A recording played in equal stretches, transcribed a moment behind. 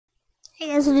Hey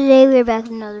guys, so today we're back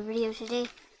with another video. Today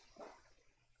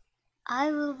I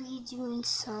will be doing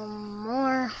some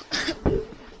more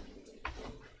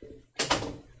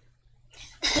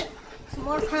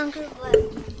conquer, but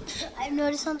I've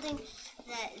noticed something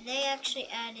that they actually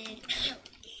added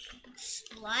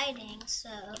sliding, so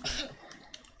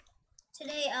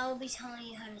today I will be telling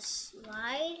you how to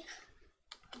slide.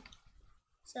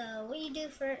 So what you do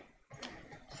for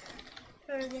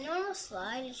the normal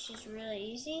slide, it's just really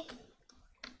easy.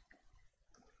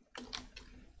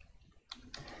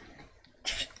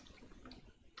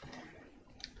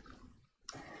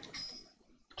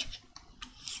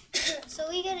 So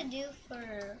what you gotta do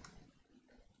for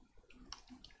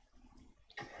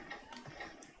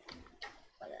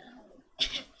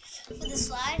the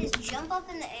slide is jump up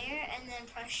in the air and then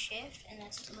press shift, and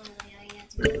that's literally all you have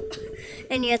to do.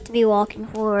 And you have to be walking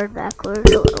forward,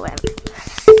 backwards, or whatever.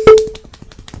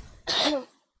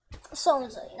 So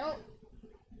you know.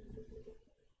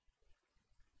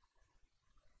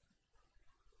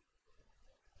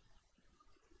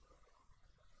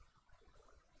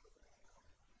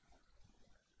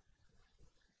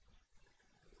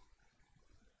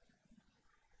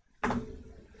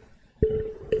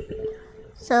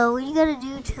 So what you gotta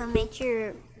do to make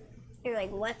your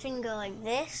like weapon go like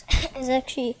this is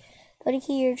actually go to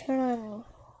key your turn on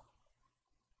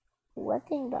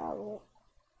weapon barrel.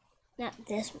 Not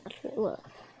this much, but look.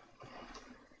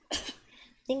 I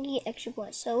think you get extra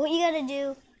points. So what you gotta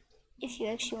do if you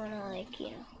actually wanna like,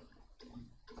 you know.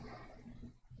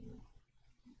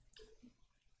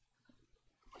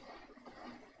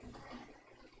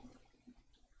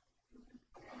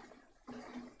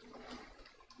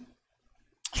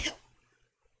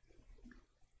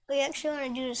 What you actually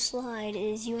want to do to slide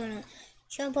is you want to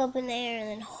jump up in the air and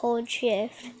then hold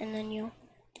shift, and then you'll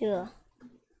do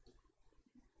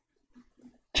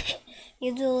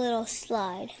you do a little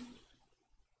slide.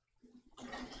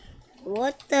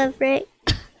 What the frick?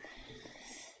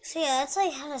 So yeah, that's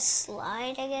like how to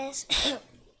slide, I guess.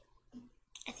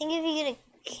 I think if you get a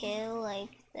kill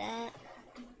like that,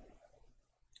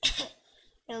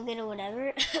 you'll get a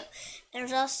whatever.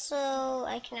 There's also,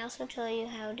 I can also tell you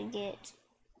how to get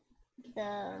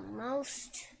the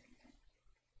most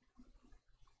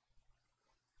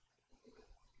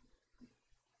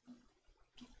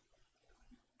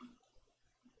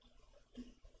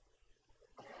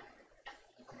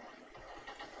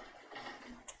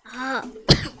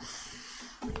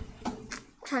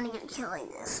trying to get a kill like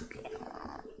this.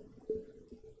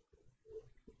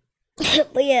 Okay.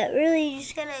 But yeah, really you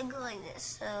just gotta go like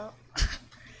this. So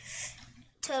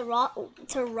to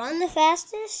run the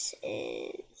fastest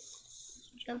is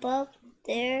jump up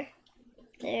there.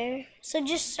 So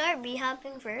just start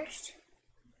b-hopping first.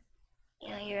 You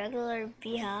know, your regular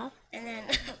b-hop, and then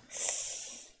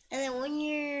and then when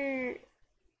you're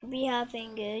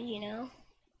b-hopping good, you know.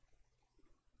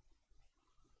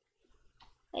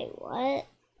 Wait, what?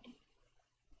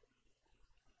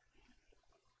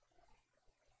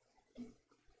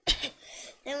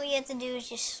 Then what you have to do is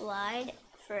just slide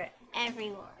for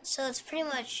everyone. So it's pretty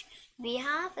much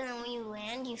b-hop, and then when you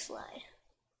land, you slide.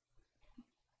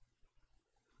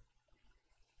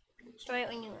 It's right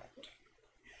when you land.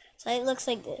 So it looks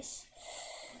like this.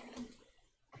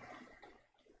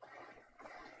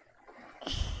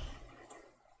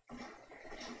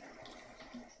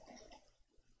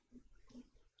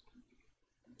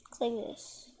 Looks like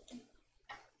this.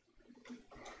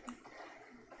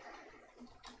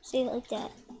 See, like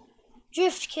that.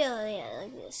 Drift kill, yeah,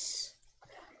 like this.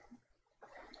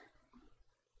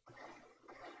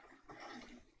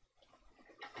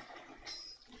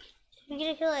 You're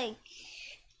gonna kill like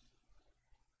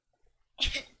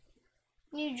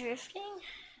you drifting?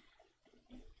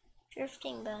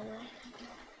 Drifting, by the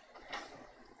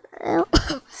way.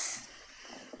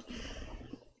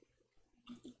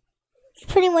 It's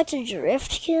pretty much a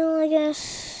drift kill, I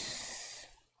guess.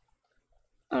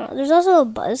 I don't know. There's also a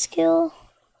buzz kill.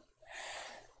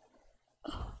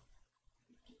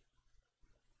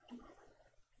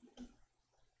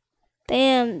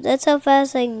 Bam, that's how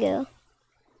fast I can go.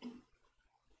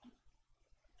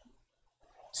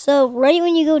 So right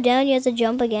when you go down, you have to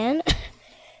jump again.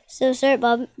 So start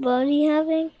body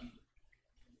hopping.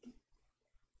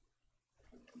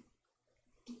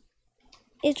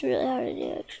 It's really hard to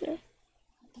do, actually.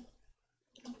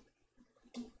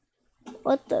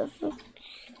 What the fuck?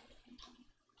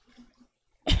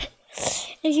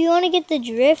 If you want to get the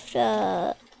drift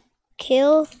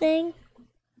kill thing,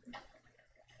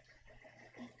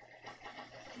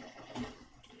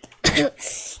 you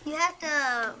have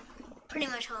to pretty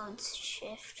much hold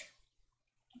shift.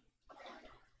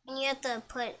 And you have to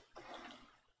put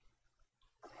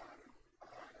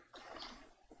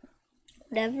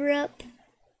Never up.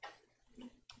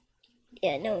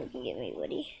 Yeah, no one can get me,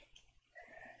 Woody.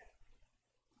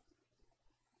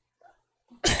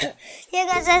 Yeah,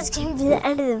 guys, that's came to the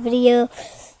end of the video.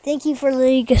 Thank you for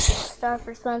League Star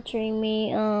for sponsoring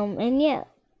me. And yeah,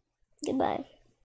 goodbye.